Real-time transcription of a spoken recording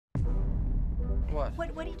What?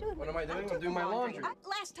 What are you doing? What am I doing? I'm doing my laundry.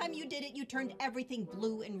 Last time you did it, you turned everything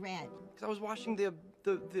blue and red. Because I was washing the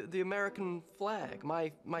American flag,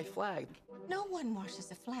 my flag. No one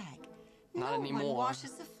washes a flag. Not no anymore. No one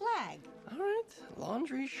washes a flag. All right,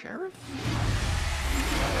 laundry, sheriff.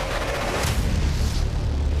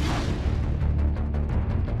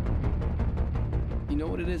 You know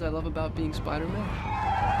what it is I love about being Spider-Man?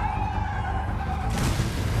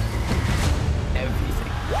 Everything.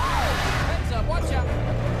 Heads up, watch out!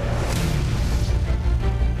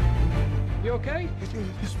 You okay?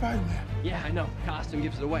 You're Spider-Man. Yeah, I know. Costume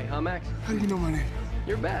gives it away, huh, Max? How do you know my name?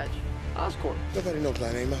 Your badge. Oscorp. Nobody knows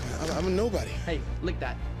my name. I'm a nobody. Hey, lick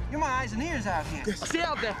that. You're my eyes and ears out here. Stay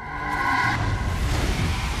out there.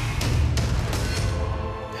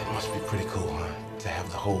 That must be pretty cool, huh? To have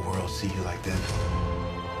the whole world see you like that.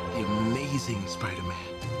 The amazing Spider-Man.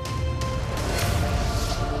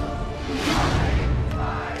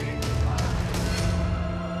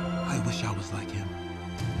 I wish I was like him.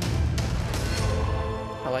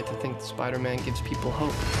 I like to think that Spider-Man gives people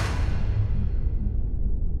hope.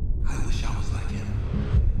 I wish I was like him.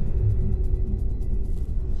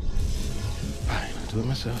 Fine, I'll do it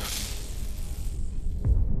myself.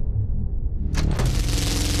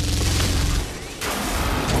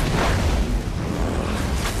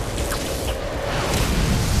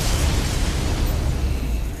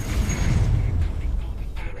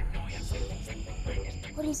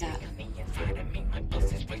 What is that?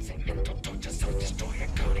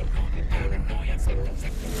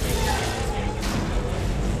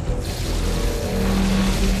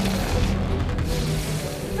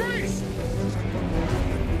 Freeze!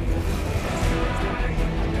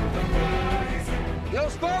 Yo,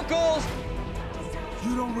 Sparkles!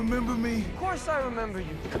 You don't remember me? Of course I remember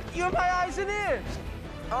you. You're my eyes and ears.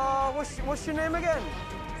 What's your name again?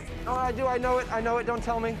 Oh, I do. I know it. Don't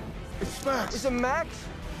tell me. It's Max. Is it Max?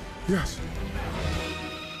 Yes.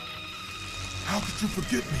 How could you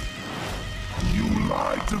forget me? You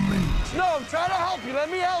lied to me. No, I'm trying to help you. Let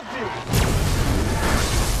me help you.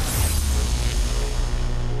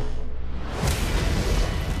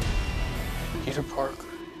 Peter Parker,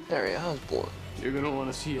 Harry Osborn. You're gonna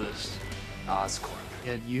want to see this. Oscorp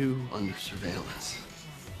had you under surveillance.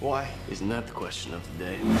 Why? Isn't that the question of the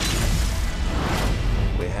day?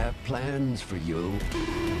 We have plans for you,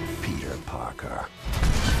 Peter Parker.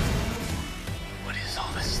 What is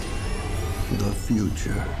all this? The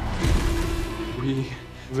future. We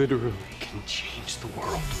literally can change the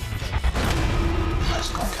world. Let's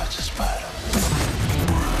go catch a spider.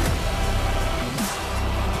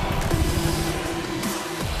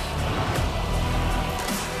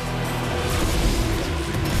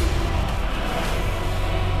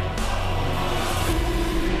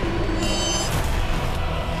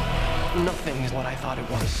 Nothing is what I thought it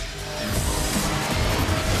was.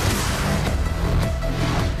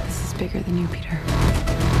 This is bigger than you, Peter.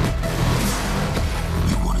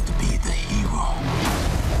 You wanted to be the hero.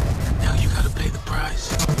 Now you gotta pay the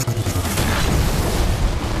price.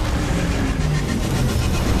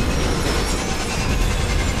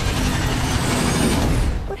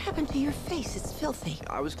 What happened to your face? It's filthy.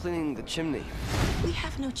 I was cleaning the chimney. We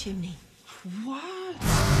have no chimney. What?